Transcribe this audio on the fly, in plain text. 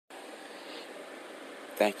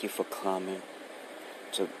Thank you for coming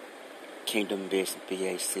to Kingdom Business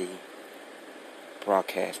BAC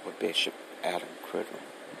broadcast with Bishop Adam Criddle.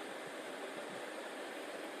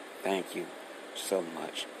 Thank you so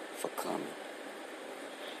much for coming.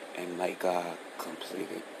 And may God complete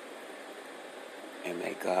it. And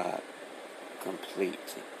may God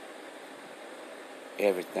complete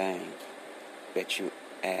everything that you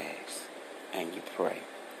ask and you pray.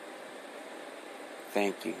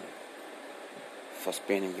 Thank you for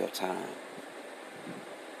spending your time.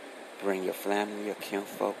 Bring your family, your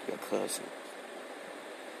kinfolk, your cousins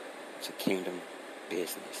to Kingdom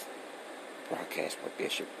Business broadcast with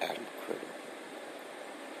Bishop Adam Criddle.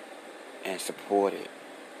 And support it.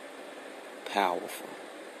 Powerful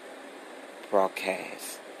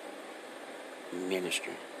broadcast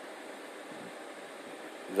ministry.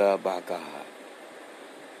 Love by God.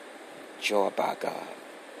 Joy by God.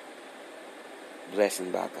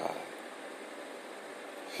 Blessing by God.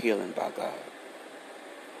 Healing by God.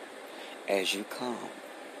 As you come,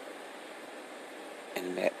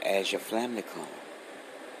 and as your family come,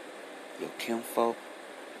 your kinfolk,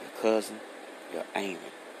 your cousin, your aunt,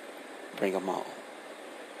 bring them all.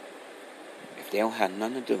 If they don't have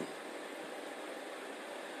nothing to do,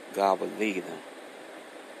 God will lead them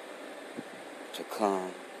to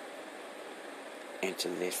come and to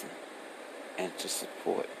listen and to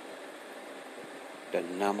support the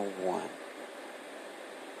number one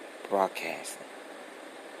broadcasting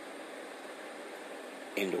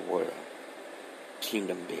in the world,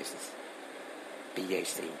 Kingdom Business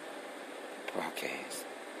BAC broadcast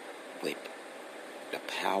with the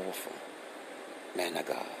powerful man of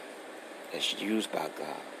God that's used by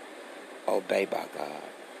God, obeyed by God,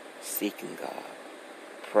 seeking God,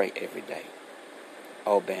 pray every day,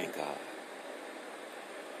 obeying God.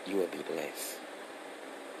 You will be blessed.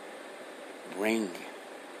 Bring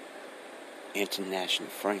international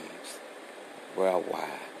friends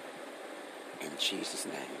worldwide in Jesus'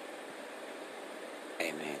 name.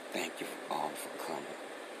 Amen. Thank you all for coming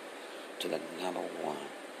to the number one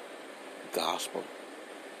gospel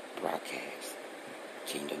broadcast,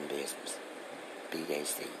 Kingdom Business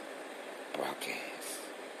BAC broadcast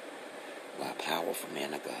by a powerful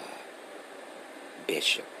man of God,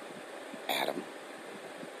 Bishop Adam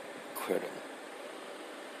Criddle.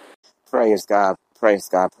 Praise God, praise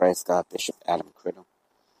God, praise God, Bishop Adam Criddle.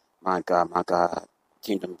 My God,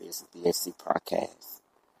 Kingdom Business BAC broadcast.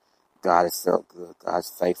 God is so good. God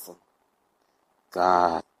is faithful.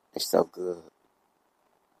 God is so good.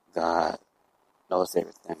 God knows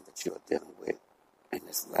everything that you are dealing with in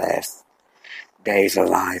this last days of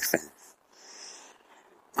life. And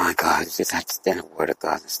my God, you just have to stand in the Word of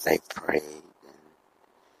God and stay prayed. And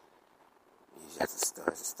you have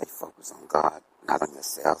to stay focused on God, not on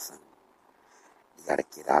yourself. And you got to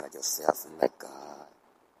get out of yourself and let God.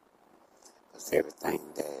 Because everything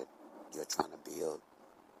that you're trying to build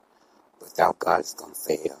without God is going to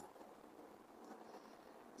fail.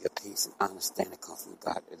 Your peace and understanding comes from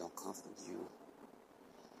God. It don't come from you.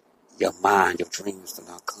 Your mind, your dreams do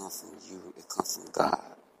not come from you. It comes from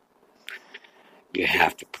God. You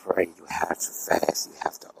have to pray. You have to fast. You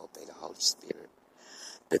have to obey the Holy Spirit.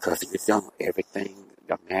 Because if you don't, everything,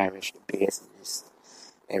 your marriage, your business,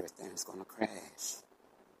 everything is going to crash.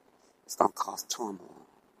 It's going to cause turmoil.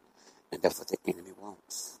 And that's what the enemy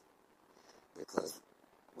wants. Because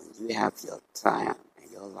when you have your time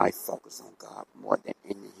and your life focused on God more than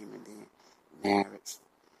any human being, marriage,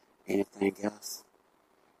 anything else,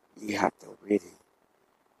 you have to really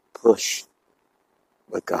push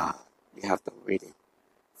with God. You have to really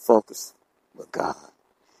focus with God.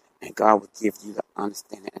 And God will give you the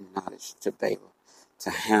understanding and knowledge to be able to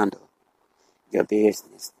handle your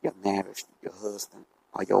business, your marriage, your husband,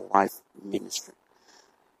 or your wife ministry.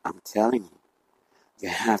 I'm telling you, you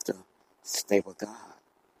have to stay with God.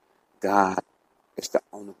 God is the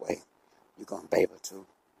only way you're going to be able to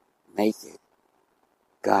make it.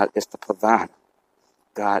 God is the provider.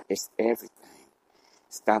 God is everything.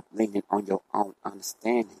 Stop leaning on your own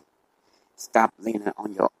understanding. Stop leaning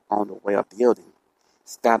on your own way of building.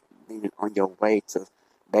 Stop leaning on your way to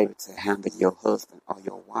be able to handle your husband or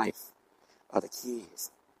your wife or the kids.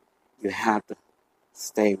 You have to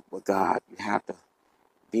stay with God. You have to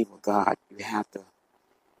be with God. You have to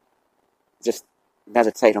just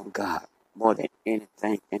meditate on God more than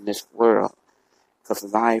anything in this world. Because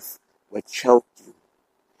life will choke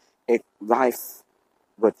you. Life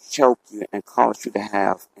will choke you and cause you to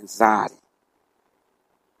have anxiety.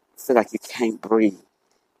 Feel like you can't breathe.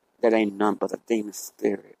 That ain't none but a demon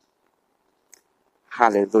spirit.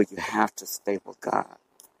 Hallelujah. You have to stay with God.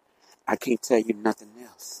 I can't tell you nothing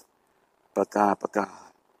else but God, but God.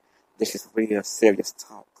 This is real serious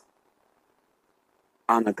talk.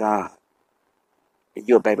 Honor God. And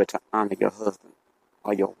you'll be able to honor your husband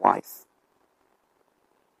or your wife.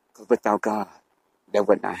 Because without God, that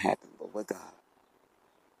would not happen. But with God,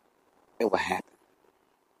 it will happen.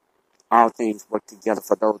 All things work together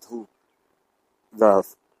for those who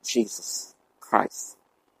love Jesus Christ.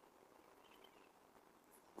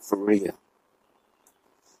 For real.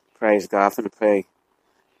 Praise God. I'm going to play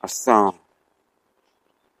a song.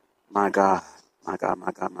 My God, my God,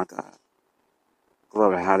 my God, my God.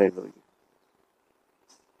 Glory, hallelujah.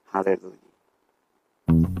 Hallelujah.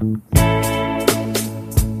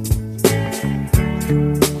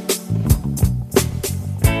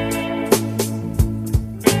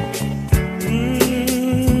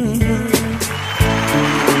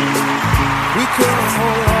 We couldn't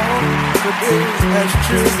hold on today as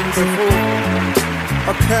children before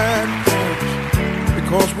a kind voice,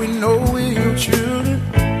 because we know we're your children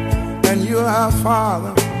and you're our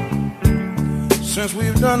Father. Since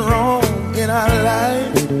we've done wrong in our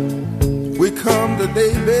life, we come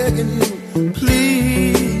today begging you,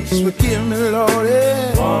 please forgive me, Lord,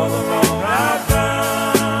 for the wrong I've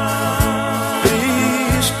done.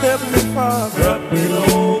 Please step me, Father, help me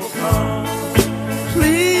overcome.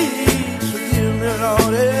 Please forgive me, Lord,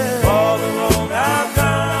 for the wrong I've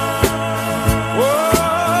done. Oh,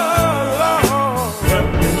 Lord, help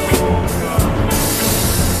me overcome.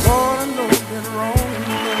 Lord, I know I've been wrong in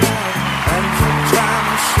my life, and sometimes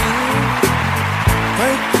I sin.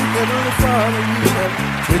 Thank you, Heavenly Father, you have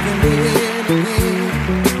taken me in again.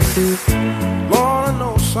 Lord, I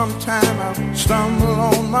know sometimes I stumble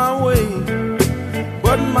on my way,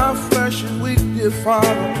 but my flesh is weak, dear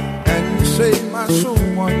Father, and you save my soul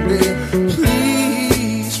one day.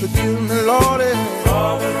 Please forgive me, Lord,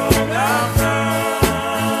 for the wrong I've done.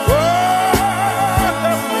 Oh,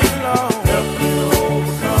 help me, Lord, help me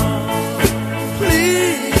overcome.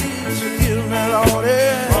 Please forgive me, Lord,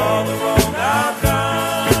 for the wrong I've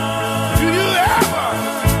done. Do you ever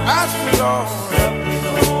ask me, Lord, help me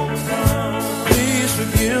overcome? Please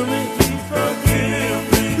forgive me,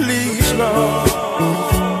 please, Lord.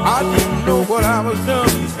 I didn't know what I was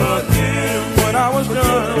doing, when I was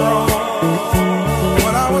done wrong,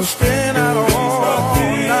 when I was staying out all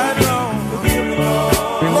night long.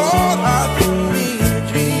 Lord, I didn't mean it,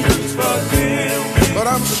 Jesus, but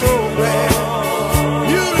I'm so glad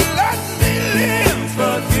you let me live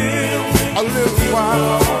a little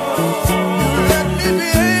while. You let me be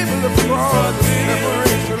able to cross the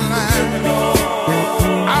separation line.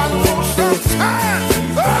 I know sometimes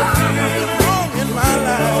I've been wrong in my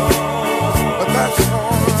life, but that's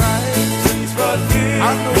all right. I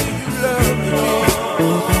know you love me, Jesus.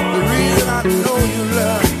 The reason I know you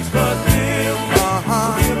love me,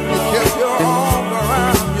 you kept your arm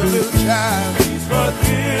around your little child.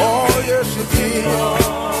 Oh, yes, you did.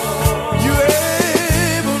 You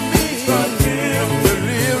enabled me to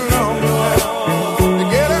live long enough to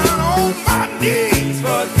get down on my knees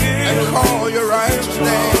and call your righteous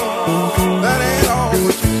name. That ain't all,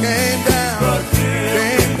 but you came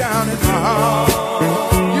down in my heart.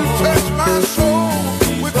 You touched my soul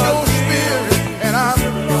with your spirit, and I'm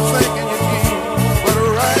thanking you, Jesus. But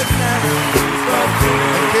right now,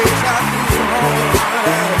 in case I do wrong in my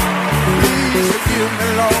life, please forgive me,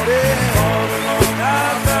 Lord.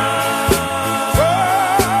 Oh,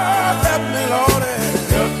 help me, Lord.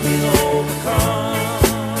 Help me overcome.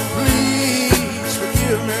 Please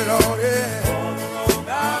forgive me, Lord.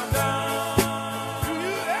 Do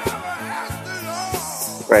you ever ask the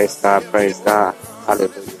Lord? Praise God, praise God.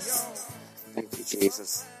 Hallelujah. Thank you,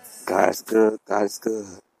 Jesus. God is good, God is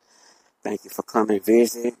good. Thank you for coming,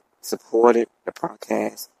 visit, supported the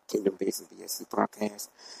podcast, Kingdom Business BSC podcast,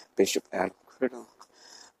 Bishop Adam Criddle.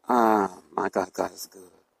 My God, God is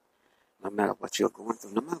good. No matter what you're going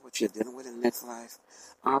through, no matter what you're dealing with in the next life,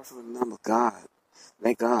 always remember God.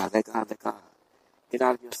 Let God, let God, let God. Get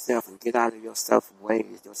out of yourself and get out of your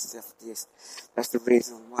self-ways, your self-this. That's the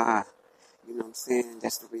reason why, you know what I'm saying?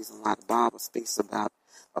 That's the reason why the Bible speaks about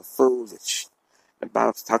a foolish. The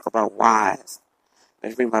Bible talk about wise.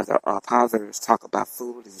 Let's read about the Proverbs talk about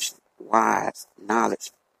foolish, wise,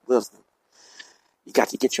 knowledge, wisdom. You got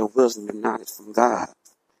to get your wisdom and knowledge from God.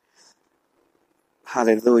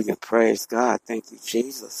 Hallelujah. Praise God. Thank you,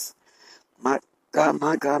 Jesus. My God,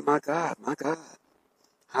 my God, my God, my God.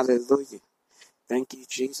 Hallelujah. Thank you,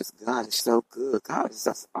 Jesus. God is so good. God is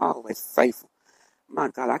just always faithful. My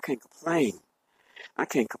God, I can't complain. I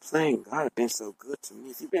can't complain. God has been so good to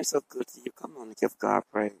me. If you've been so good to you, come on and give God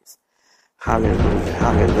praise. Hallelujah.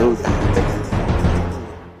 Hallelujah.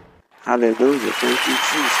 Hallelujah. Thank you,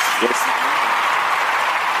 Jesus. Yes,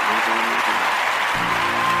 my God, my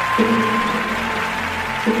God.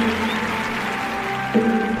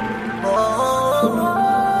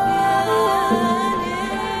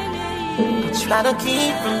 Try to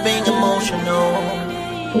keep from being emotional.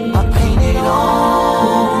 I paint it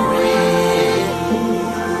all red,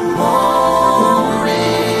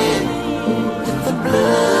 with the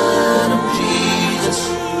blood of Jesus.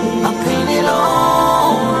 I paint it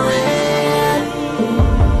all red,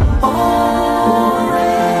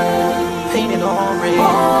 paint it all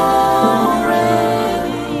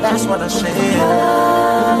red. That's what I said.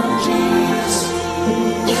 Jesus,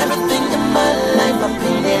 everything in my life I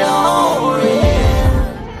paint it all red.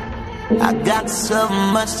 I got so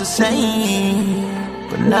much to say,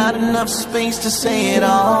 but not enough space to say it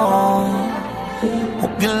all.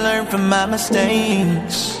 Hope you learn from my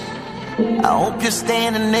mistakes. I hope you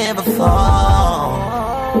stand and never fall.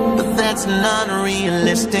 But that's not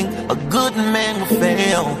realistic. A good man will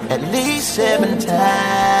fail at least 7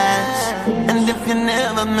 times. And if you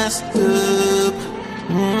never messed up,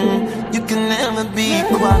 you can never be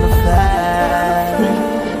qualified.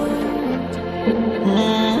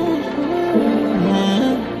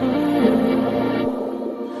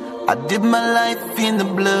 I did my life in the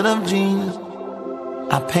blood of Jesus.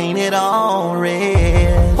 I painted all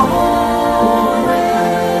red,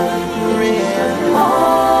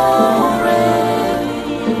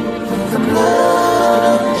 the blood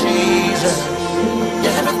of Jesus.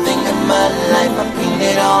 Everything in my life I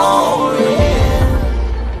painted all red.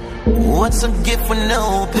 What's a gift with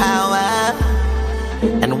no power?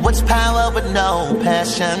 And what's power with no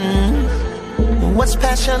passion? What's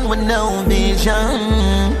passion with no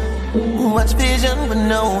vision? What's vision with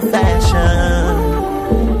no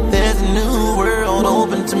fashion? There's a new world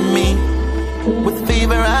open to me, with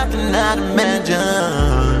fever I cannot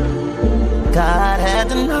imagine. God had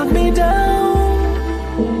to knock me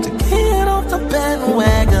down to get off the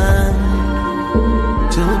bandwagon,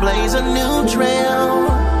 to blaze a new trail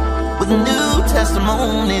with new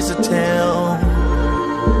testimonies to tell,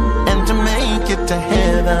 and to make it to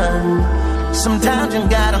heaven. Sometimes you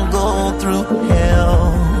gotta go through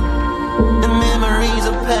hell. The memories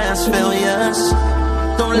of past failures,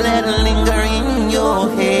 don't let it linger in your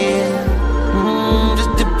head.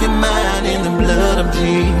 Just dip your mind in the blood of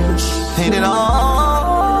Jesus. Paint it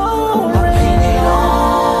all red. I paint it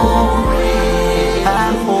all red. I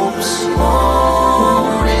hopes all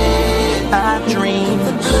red. I dream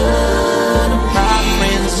the blood of Jesus. My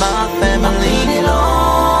friends, my family. I paint it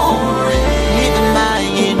all red. Even my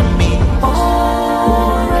enemy.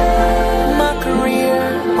 All red. My career.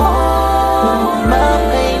 All my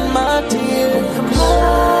pain, my tears. The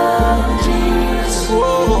blood of Jesus.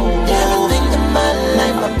 Everything in my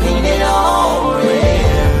life I paint it all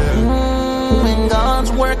red. When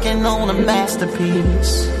God's working on a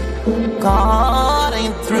masterpiece, God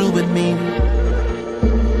ain't through with me.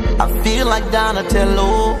 I feel like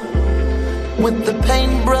Donatello, with the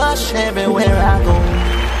paintbrush everywhere I go.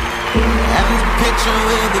 And the picture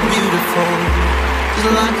will be beautiful,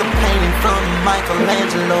 just like a painting from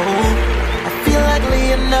Michelangelo. I feel like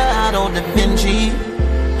Leonardo da Vinci,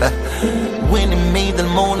 when he made the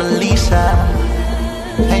Mona Lisa,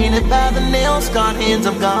 painted by the nail-scarred hands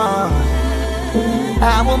of God.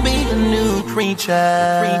 I will be a new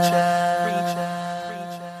creature.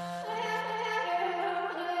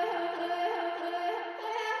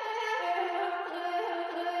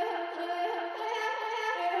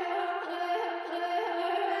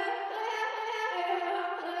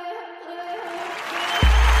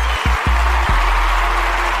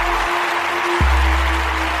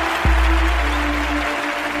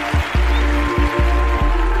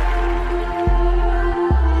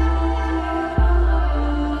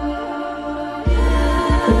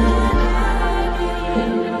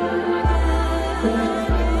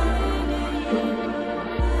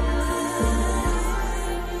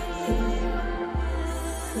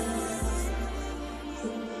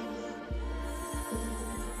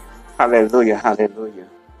 Hallelujah, hallelujah.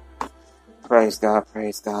 Praise God,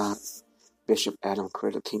 praise God. Bishop Adam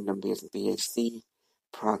Critter, Kingdom Business BAC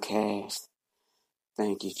podcast.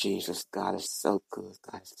 Thank you, Jesus. God is so good.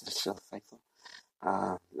 God is just so faithful.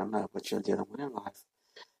 No matter what you're dealing with in life,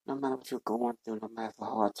 no matter what you're going through, no matter the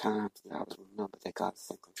hard times, you always remember that God is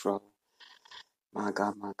in control. My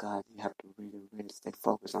God, you have to really stay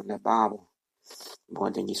focused on that Bible more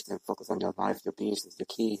than you stay focused on your life, your business, your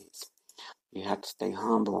kids. You have to stay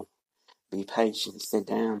humble, be patient, sit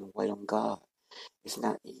down and wait on God. It's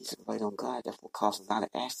not easy to wait on God. That's what causes a lot of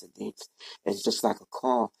accidents. It's just like a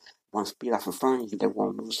car won't speed off in front of you. They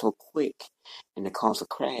won't move so quick, and it causes a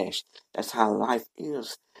crash. That's how life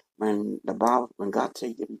is. When God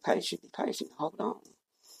tells you to be patient, hold on.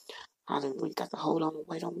 Hallelujah. You got to hold on and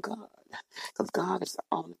wait on God. Because God is the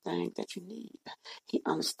only thing that you need. He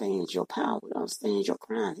understands your power. He understands your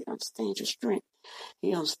crime. He understands your strength.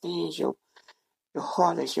 He understands your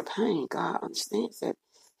heart is your pain. God understands that.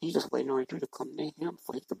 He's just waiting on you to come near him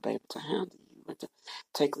for he to be able to handle you and to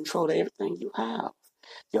take control of everything you have.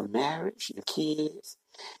 Your marriage, your kids,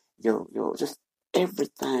 your just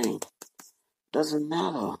everything. Doesn't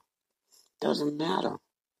matter. Doesn't matter.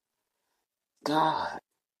 God,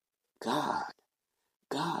 God,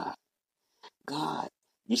 God, God.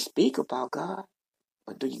 You speak about God,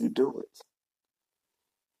 but do you do it?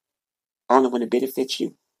 Only when it benefits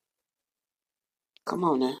you. Come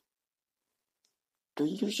on now. Do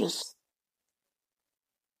you just,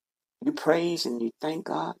 you praise and you thank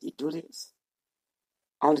God, you do this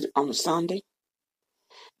on a Sunday?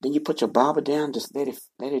 Then you put your Bible down, just let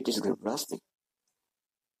it just get rusty.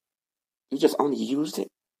 You just only use it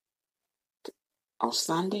on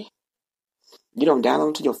Sunday. You don't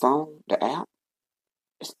download to your phone, the app.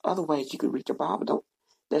 There's other ways you can read your Bible.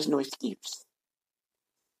 There's no excuse.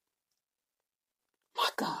 My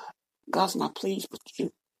God, God's not pleased with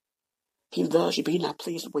you. He loves you, but he's not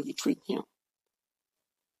pleased with the way you treat him.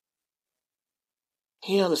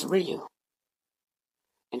 Hell is real.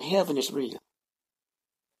 And heaven is real.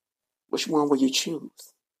 Which one will you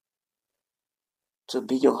choose to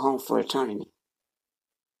be your home for eternity?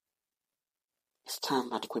 It's time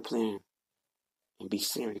not to quit playing and be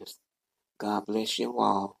serious. God bless you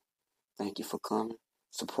all. Thank you for coming.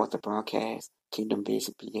 Support the broadcast. Kingdom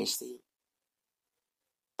Vision PAC.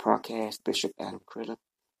 Broadcast Bishop Adam Critter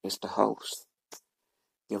is the host.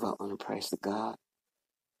 Give our honor and praise to God.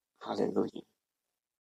 Hallelujah.